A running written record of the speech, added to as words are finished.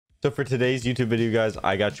So for today's YouTube video, guys,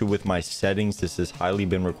 I got you with my settings. This has highly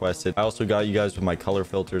been requested. I also got you guys with my color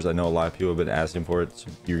filters. I know a lot of people have been asking for it,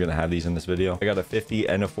 so you're gonna have these in this video. I got a 50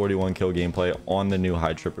 and a 41 kill gameplay on the new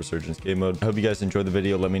high trip resurgence game mode. I hope you guys enjoyed the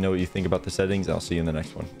video. Let me know what you think about the settings. I'll see you in the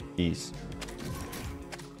next one. Peace.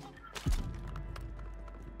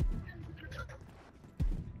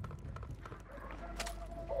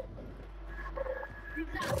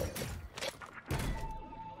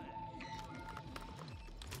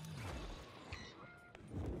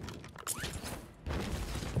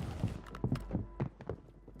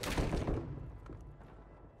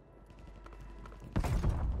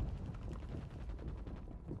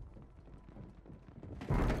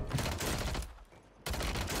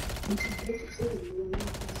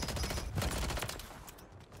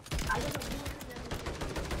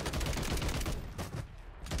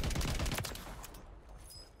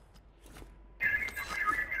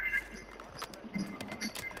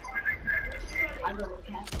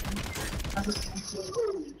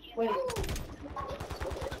 Wait.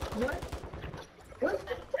 What?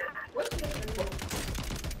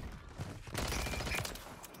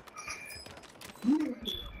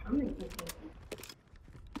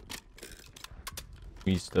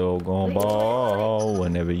 We still gon' ball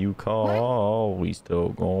whenever you call. We still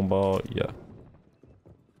gon' ball. Yeah.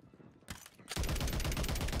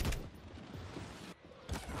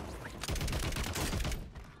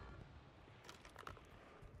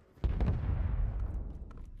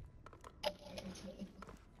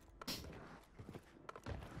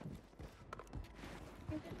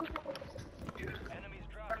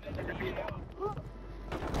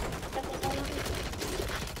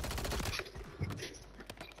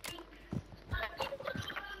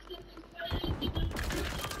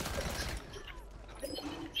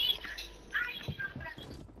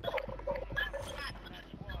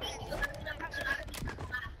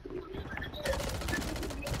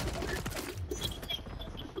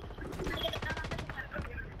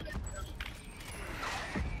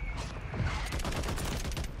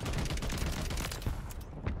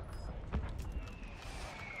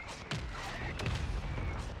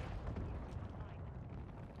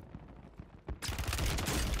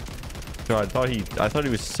 God, I thought he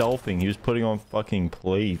was selfing. He was putting on fucking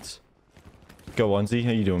plates. Go, Onesie.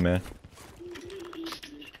 How you doing, man?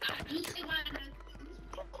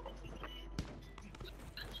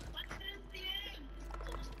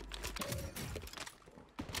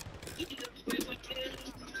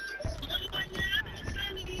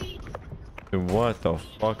 Dude, what the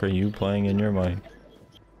fuck are you playing in your mic?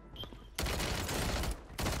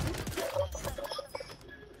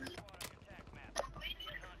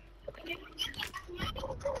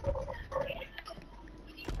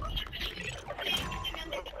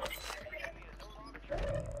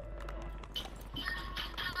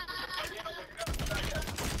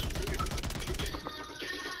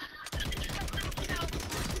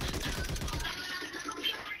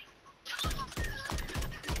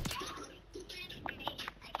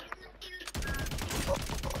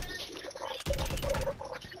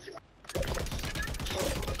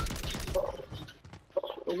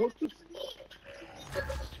 What's this?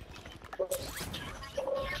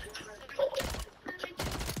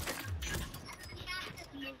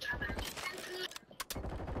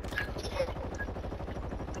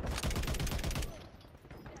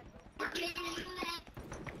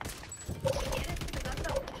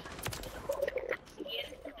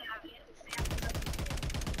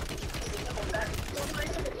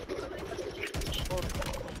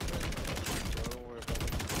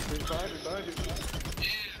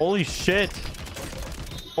 Holy shit.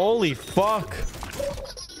 Holy fuck.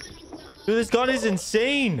 Dude, this gun is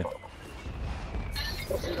insane.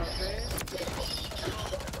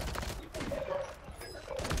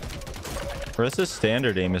 Where's the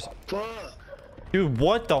standard aim is? Dude,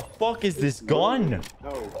 what the fuck is this gun?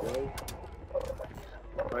 No, bro.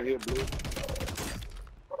 Right here, blue.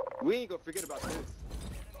 We ain't gonna forget about this.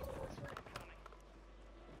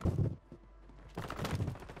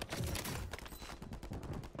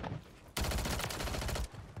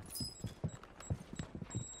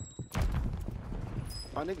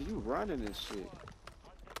 My nigga, you running this shit.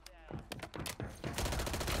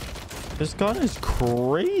 This gun is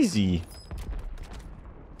crazy.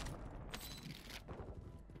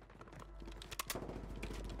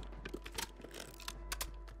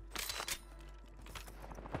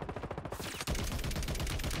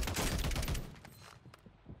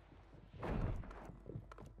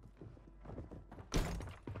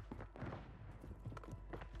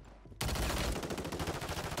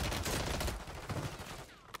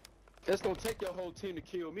 It's gonna take your whole team to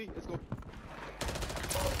kill me. It's gonna...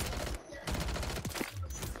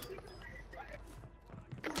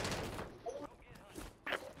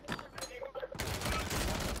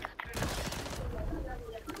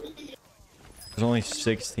 There's only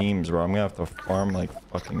 6 teams, bro. I'm gonna have to farm like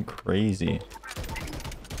fucking crazy.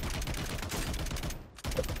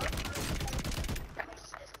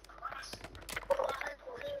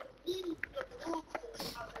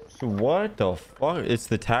 What the fuck? It's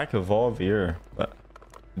the tack evolve here. But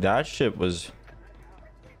that shit was...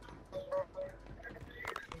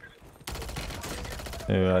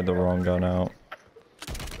 Dude, I had the wrong gun out.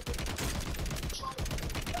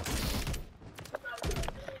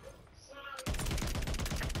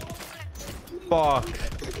 Fuck.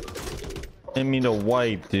 Didn't mean to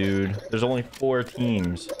wipe, dude. There's only 4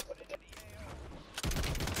 teams.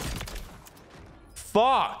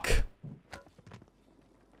 Fuck.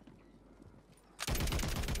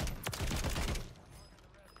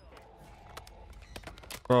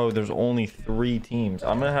 Bro, there's only 3 teams.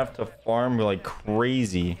 I'm gonna have to farm like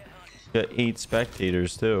crazy. Got 8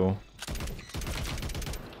 spectators too.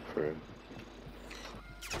 Friend.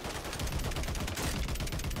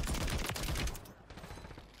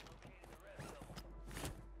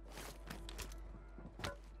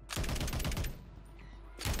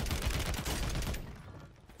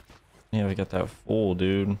 Yeah, we got that full,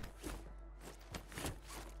 dude.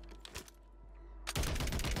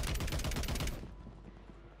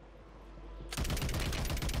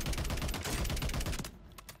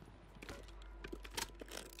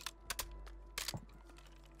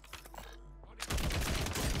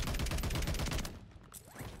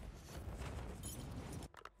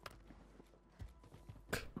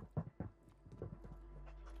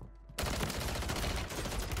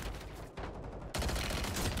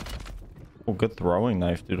 Oh, good throwing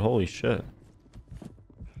knife, dude. Holy shit.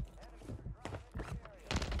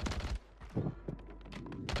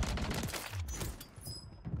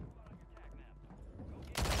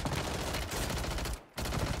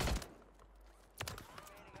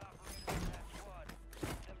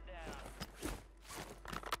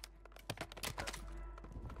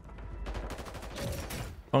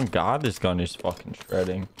 Oh god, this gun is fucking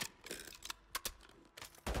shredding.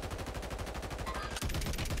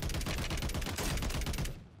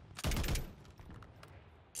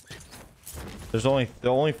 There's only the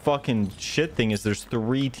only fucking shit thing is there's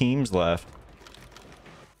 3 teams left.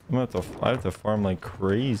 I have to farm like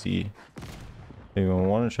crazy. Maybe I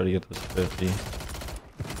want to try to get this 50.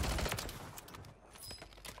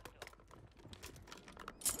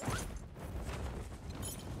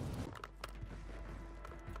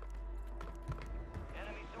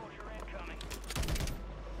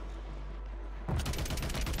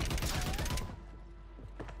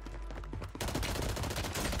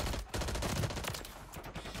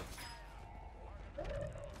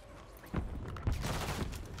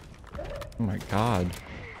 Oh my god.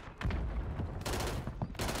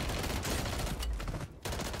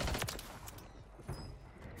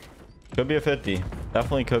 Could be a 50.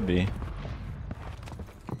 Definitely could be.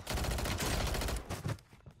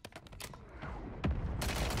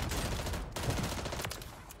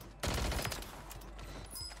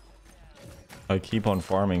 I keep on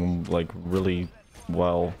farming like really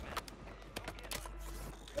well.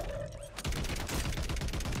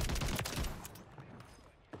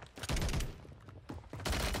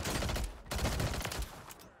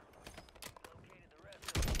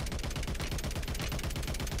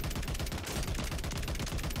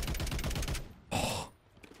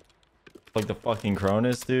 Like the fucking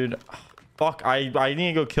Cronus, dude. Fuck, I need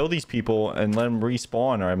to go kill these people and let them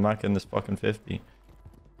respawn or I'm not getting this fucking 50.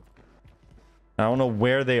 I don't know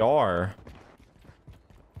where they are.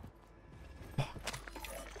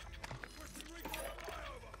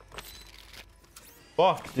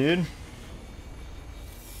 Fuck, dude.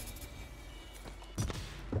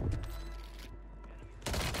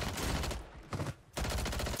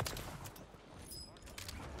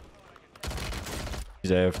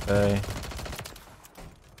 He's AFK.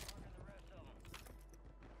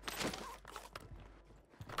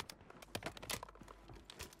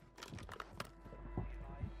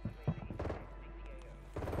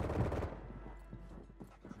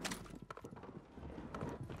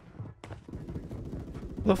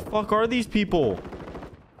 The fuck are these people?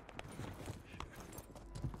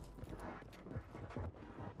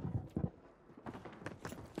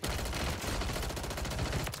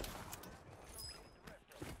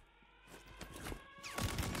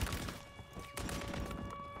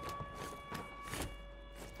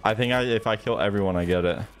 I think if I kill everyone, I get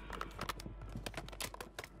it.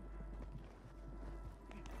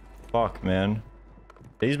 Fuck, man.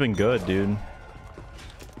 He's been good, dude.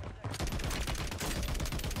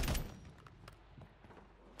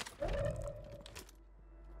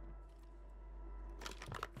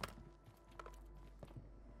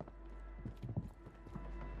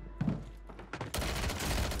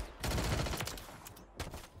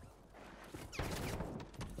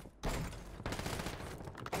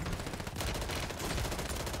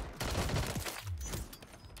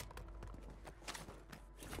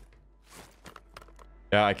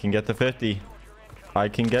 Yeah, I can get the 50. I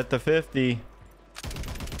can get the 50.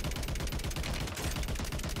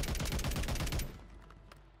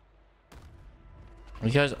 You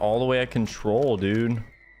guys all the way at control, dude.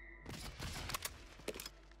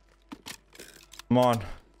 Come on.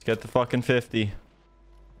 Let's get the fucking 50.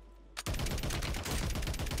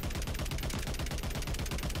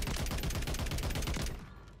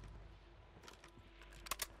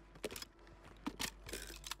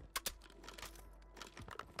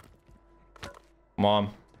 Come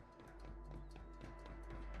on.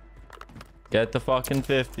 Get the fucking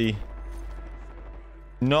 50.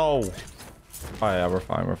 No. Oh yeah, we're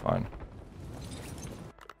fine. We're fine.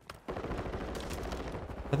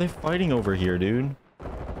 Are they fighting over here, dude?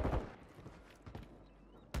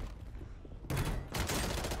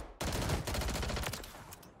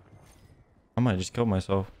 I might just kill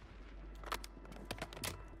myself.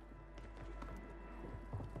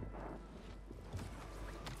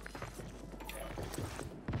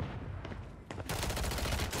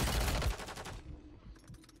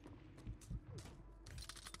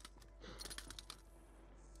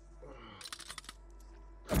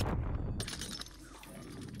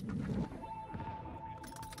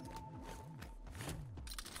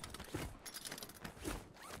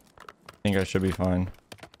 I think I should be fine.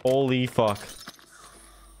 Holy fuck.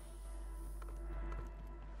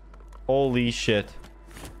 Holy shit.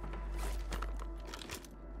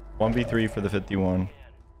 1v3 for the 51.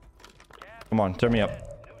 Come on, turn me up.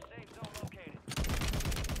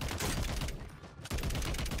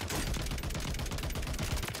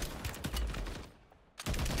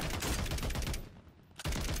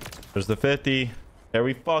 There's the 50. There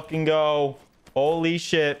we fucking go. Holy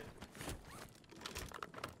shit.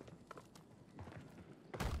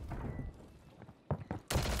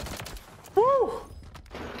 Woo!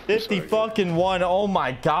 50 fucking one. Oh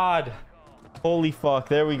my god. Holy fuck.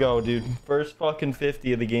 There we go, dude. First fucking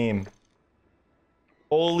 50 of the game.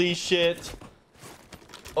 Holy shit.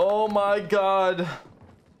 Oh my god.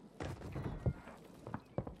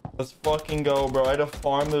 Let's fucking go, bro. I had to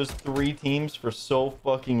farm those 3 teams for so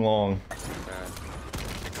fucking long. I was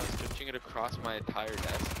switching it across my entire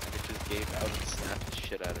desk and it just gave out and snapped the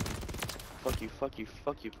shit out of me. Fuck you, fuck you,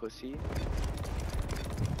 fuck you, pussy.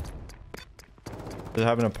 They're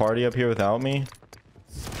having a party up here without me.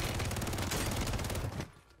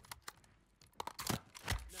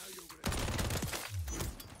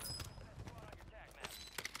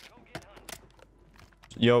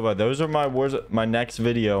 Yo, but those are my next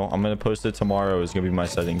video. I'm gonna post it tomorrow. It's gonna be my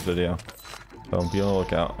settings video. So be on the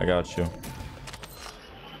lookout. I got you.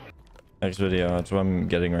 Next video. That's what I'm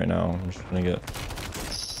getting right now. I'm just gonna get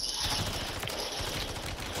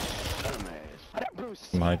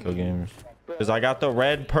Michael games. Because I got the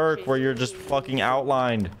red perk where you're just fucking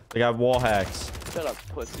outlined. I got wall hacks. Shut up,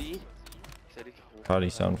 pussy. God,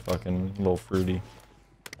 he sound fucking a little fruity.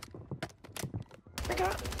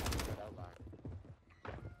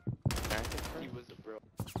 He was a bro.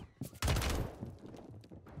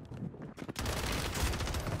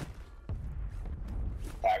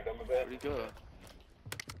 Where'd he go?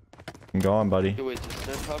 I'm gone, buddy. Yo, wait, just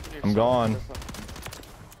step up in your I'm gone.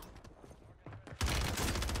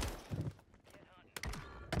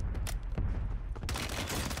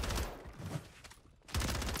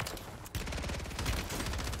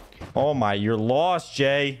 Oh my, you're lost,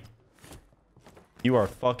 Jay. You are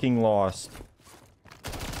fucking lost.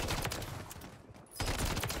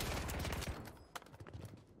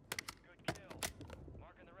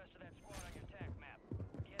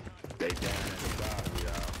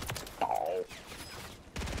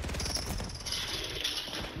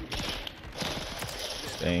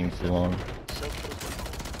 Staying too long.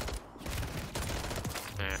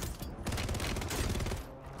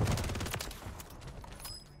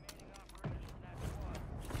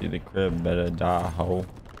 See the crib, better die, ho.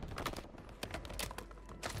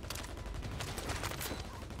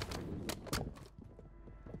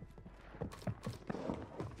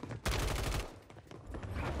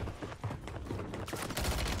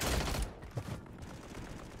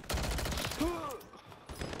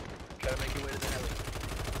 Gotta make your way to the alley.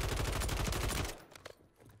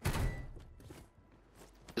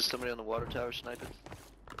 Is somebody on the water tower sniping?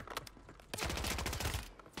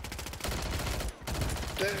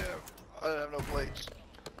 Damn, I don't have no plates.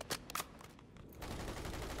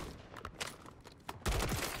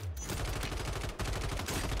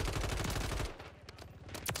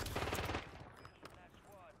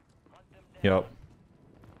 Yep.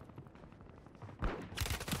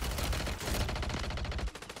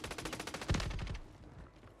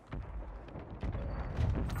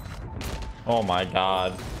 Oh my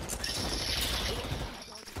god.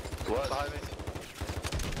 What? Behind me.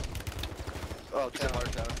 Oh, He's in tower.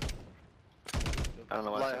 water tower. I don't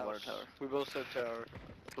know why I said water Lighthouse. tower. We both said tower.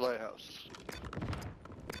 Lighthouse.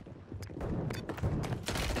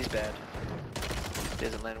 He's bad. He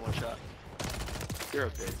hasn't landed one shot. You're a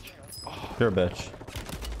bitch. Oh. You're a bitch.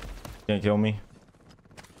 Can't kill me.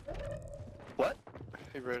 What?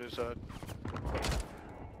 He ran his side.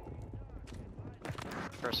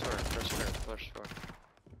 First floor, first floor, first floor.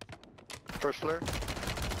 First flare?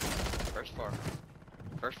 First floor.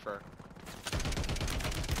 First floor.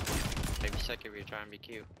 Maybe second if you try and be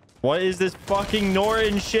cute. What is this fucking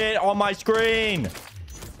Norton shit on my screen?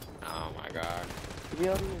 Oh my god. Get me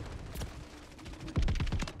out of here.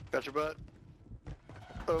 Got your butt.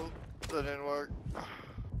 Oh, that didn't work.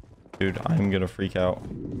 Dude, I'm gonna freak out.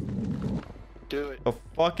 Do it. The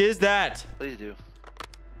fuck is that? Please do.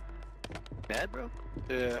 Mad, bro?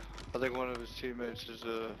 Yeah, I think one of his teammates is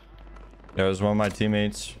That was one of my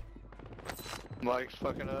teammates. Mike's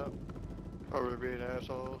fucking up. Or we're being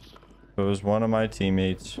assholes. It was one of my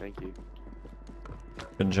teammates. Thank you.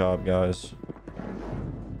 Good job, guys.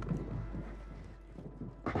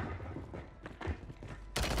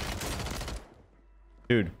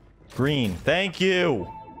 Dude, green. Thank you.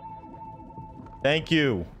 Thank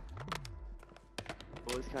you.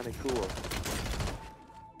 Oh, it's kind of cool.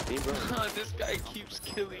 Hey, bro. This guy keeps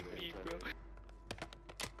killing me, bro.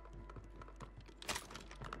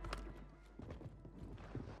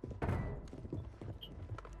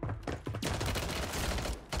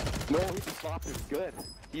 No, he's soft is good.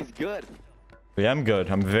 He's good. Yeah, I'm good.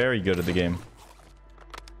 I'm very good at the game.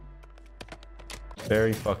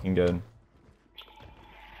 Very fucking good.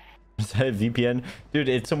 Is that a VPN? Dude,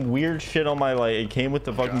 it's some weird shit on my, like, it came with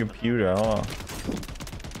the fucking computer. I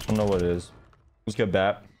don't know what it is. Let's get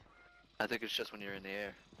bat. I think it's just when you're in the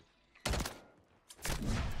air.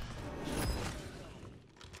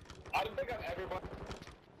 I don't think I've ever bought.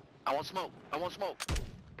 I want smoke. I want smoke.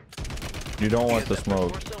 You don't want the guys have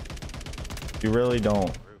smoke. first floor still? You really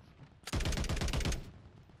don't.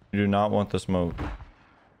 You do not want the smoke.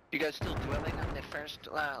 You guys still dwelling on the first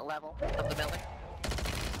level of the building?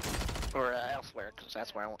 Or elsewhere, because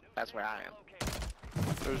that's where I am.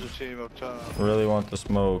 There's a team up top. I really want the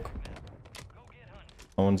smoke.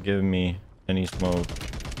 No one's giving me any smoke.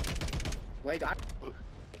 Wait,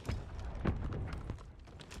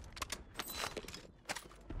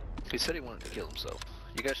 He said he wanted to kill himself.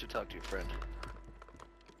 You guys should talk to your friend.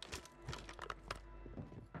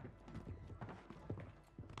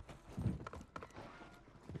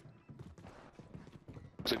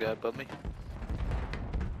 There's a guy above me.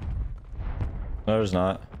 No, there's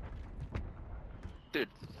not. Dude,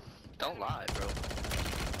 don't lie, bro.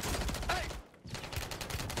 Hey!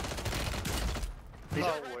 He's No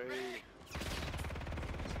right. way.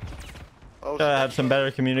 Oh, Gotta have some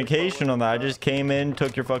better communication on that. I just came in,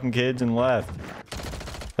 took your fucking kids, and left.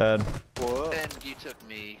 Dad, What? And you took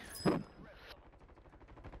me.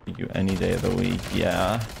 you any day of the week.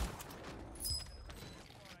 Yeah.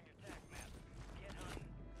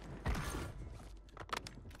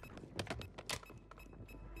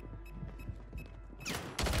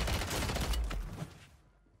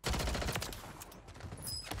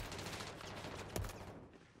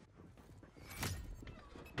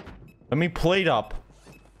 Let me plate up.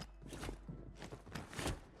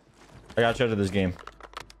 I got you out of this game.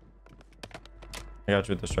 I got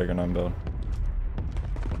you with the striker 9 build.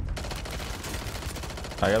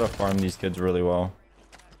 I gotta farm these kids really well.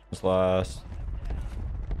 This last.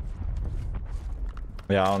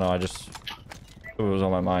 Yeah, I don't know. It was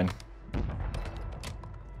on my mind.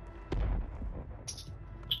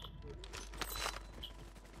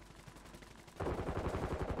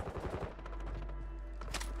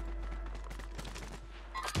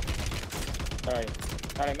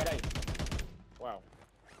 Dale, mira ahí. Wow.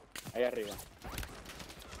 Ahí arriba.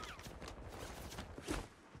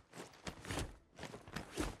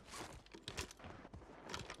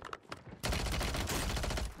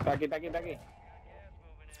 Está aquí, está aquí, está aquí.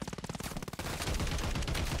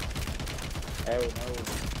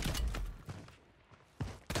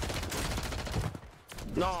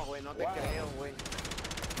 No, güey, no te creo, güey.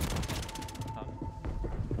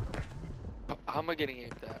 How am I getting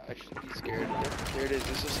aimed at? I should be scared. There it is.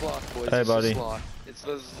 It's a sloth, boys. Hey, It's buddy. a sloth. It's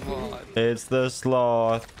the sloth. It's the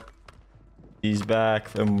sloth. He's back.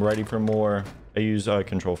 I'm ready for more. I use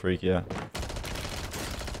control freak. Yeah.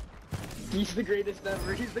 He's the greatest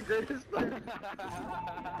ever. He's the greatest ever.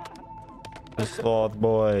 The sloth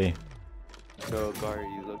boy. No, Gary,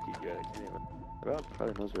 you low-key good. I can't even. Bro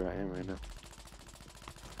probably knows where I am right now.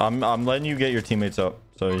 I'm letting you get your teammates up,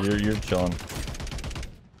 so you're chilling.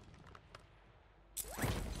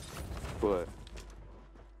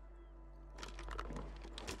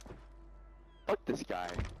 Fuck this guy.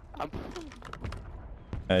 I'm.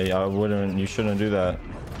 Hey, I wouldn't. You shouldn't do that.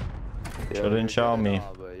 Yeah, Shouldn't you're shout good me. and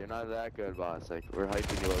all, but you're not that good, boss. Like, we're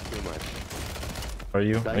hyping you up too much. Are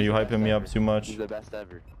you? No, Are he's you the best hyping me up ever. too much? He's the best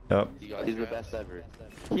ever. Yep. He's the best ever.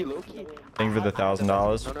 He low-key. Thank you for the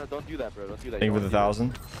 $1,000. No, don't do that, bro. Don't do that. Thank you for the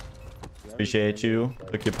 1,000. Appreciate you.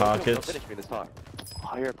 Look your Don't pockets. finish me this talk.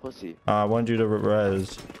 Oh, you're a pussy. I want you to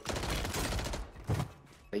res.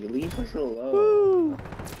 Like, leave her so low. Woo!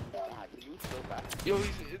 Yo,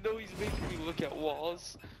 he's making me look at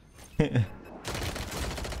walls. I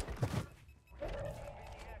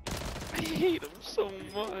hate him so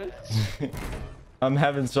much. I'm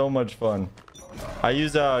having so much fun. I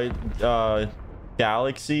use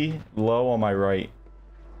Galaxy low on my right.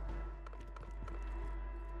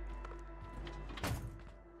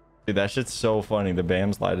 Dude, that shit's so funny. The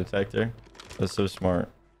BAM's lie detector. That's so smart.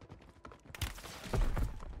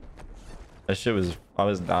 That shit was... I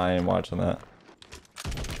was dying watching that.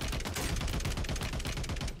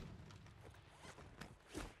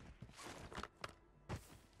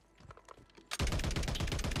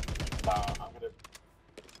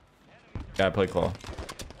 Gotta play claw.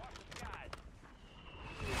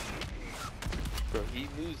 Bro, he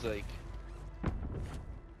moves like...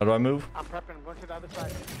 How do I move? I'm prepping. I'm going to the other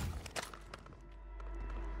side.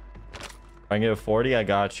 If I can get a 40, I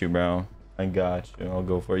got you, bro. I got you. I'll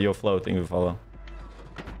go for it. Yo, Flo, thank you for follow.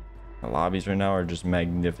 The lobbies right now are just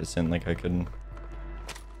magnificent. Like, I could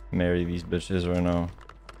marry these bitches right now.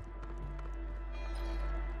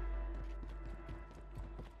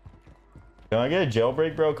 Can I get a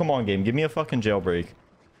jailbreak, bro? Come on, game. Give me a fucking jailbreak.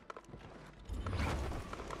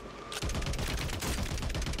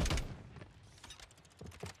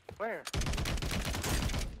 Where?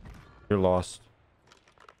 You're lost.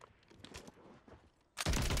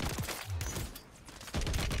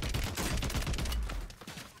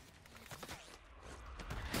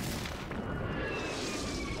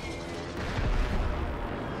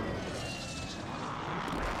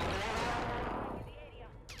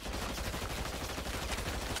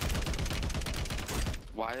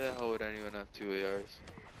 Why the hell would anyone have 2 ARs?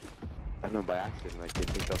 I know by accident, like, they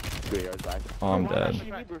picked up 2 yards back. Oh, I'm dead.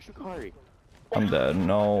 I'm dead.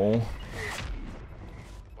 No.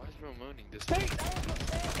 Why is bro moaning this? Wait.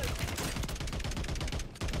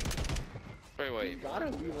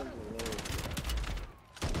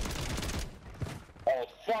 Oh,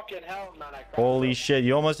 fucking hell, man. Holy shit.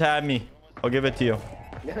 You almost had me. I'll give it to you.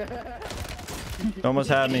 You almost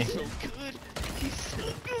had me. He's so good. He's so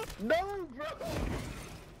good. No, bro.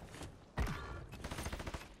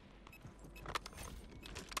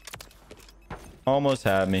 Almost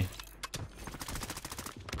had me.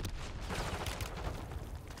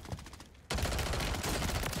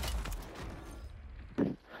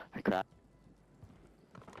 I crashed.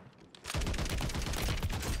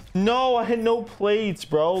 No, I had no plates,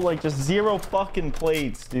 bro. Like, just 0 fucking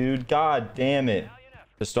plates, dude. God damn it.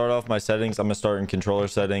 To start off my settings, I'm gonna start in controller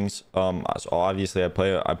settings. So obviously I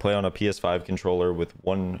play on a PS5 controller with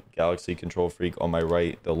one Galaxy Control Freak on my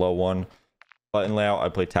right, the low one. Button layout, I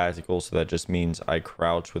play tactical, so that just means I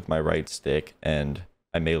crouch with my right stick and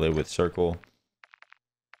I melee with circle.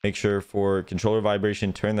 Make sure for controller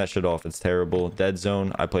vibration, turn that shit off. It's terrible. Dead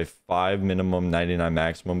zone, I play 5 minimum, 99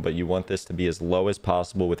 maximum, but you want this to be as low as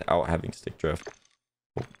possible without having stick drift.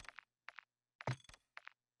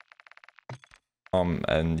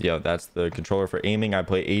 And yeah, that's the controller for aiming. I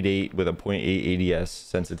play 8.8 with a 0.8 ADS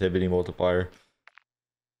sensitivity multiplier.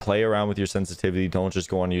 Play around with your sensitivity. Don't just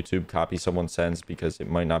go on YouTube, copy someone's sense, because it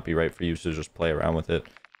might not be right for you, so just play around with it.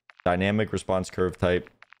 Dynamic response curve type,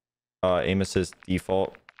 aim assist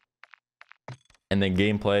default. And then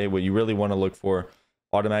gameplay, what you really want to look for,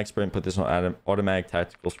 automatic sprint, put this on automatic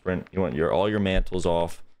tactical sprint. You want all your mantles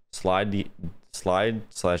off. Slide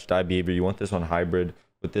slash dive behavior, you want this on hybrid.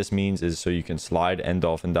 What this means is so you can slide and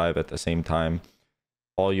dolphin dive at the same time.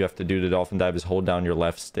 All you have to do to dolphin dive is hold down your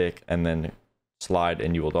left stick and then slide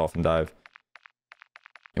and you will dolphin dive.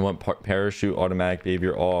 You want parachute automatic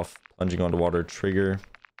behavior off, plunging onto water trigger.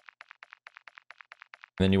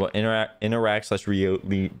 And then you want interact slash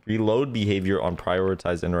reload behavior on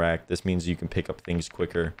prioritize interact. This means you can pick up things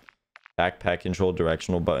quicker. Backpack control,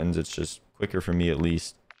 directional buttons. It's just quicker for me at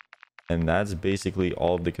least. And that's basically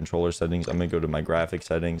all of the controller settings. I'm gonna go to my graphic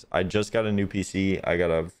settings. I just got a new PC. I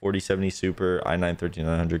got a 4070 Super i9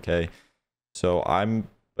 13900K. So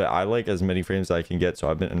but I like as many frames as I can get. So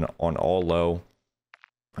I've been on all low.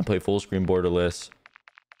 I play full screen borderless,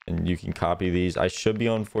 and you can copy these. I should be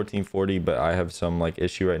on 1440, but I have some like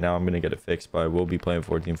issue right now. I'm gonna get it fixed, but I will be playing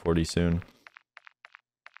 1440 soon.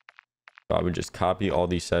 So I would just copy all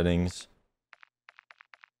these settings.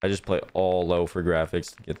 I just play all low for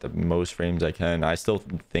graphics to get the most frames I can. I still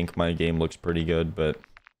think my game looks pretty good, but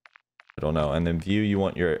I don't know. And then view, you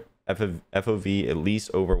want your FOV at least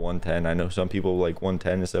over 110. I know some people like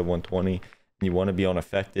 110 instead of 120. You want to be on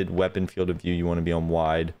affected. Weapon field of view, you want to be on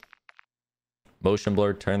wide. Motion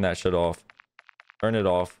blur, turn that shit off. Turn it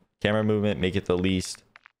off. Camera movement, make it the least.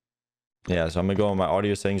 Yeah, so I'm gonna go on my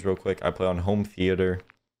audio settings real quick. I play on home theater.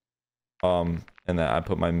 And then I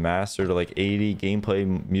put my master to like 80,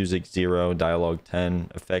 gameplay music 0, dialogue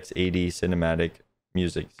 10, effects 80, cinematic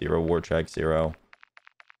music 0, war track 0.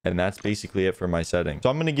 And that's basically it for my settings. So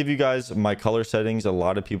I'm going to give you guys my color settings. A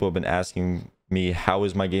lot of people have been asking me, how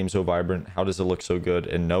is my game so vibrant? How does it look so good?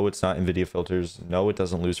 And no, it's not NVIDIA filters. No, it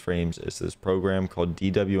doesn't lose frames. It's this program called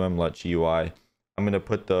DWM LUT GUI. I'm going to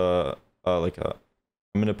put the I'm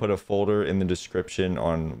going to put a folder in the description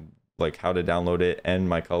on like how to download it and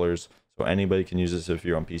my colors. So anybody can use this if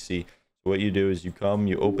you're on PC. So what you do is you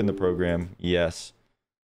open the program, yes.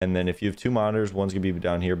 And then if you have two monitors, one's gonna be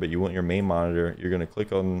down here, but you want your main monitor, you're gonna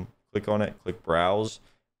click on it, click browse.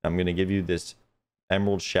 I'm gonna give you this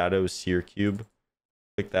Emerald Shadow Sear Cube.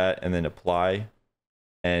 Click that and then apply.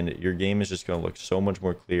 And your game is just gonna look so much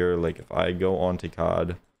more clear. Like if I go onto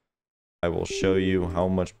COD, I will show you how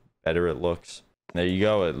much better it looks. There you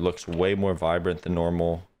go, it looks way more vibrant than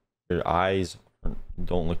normal. Your eyes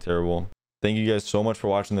don't look terrible. Thank you guys so much for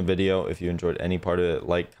watching the video. If you enjoyed any part of it,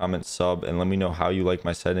 like, comment, sub, and let me know how you like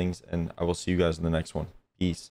my settings, and I will see you guys in the next one. Peace.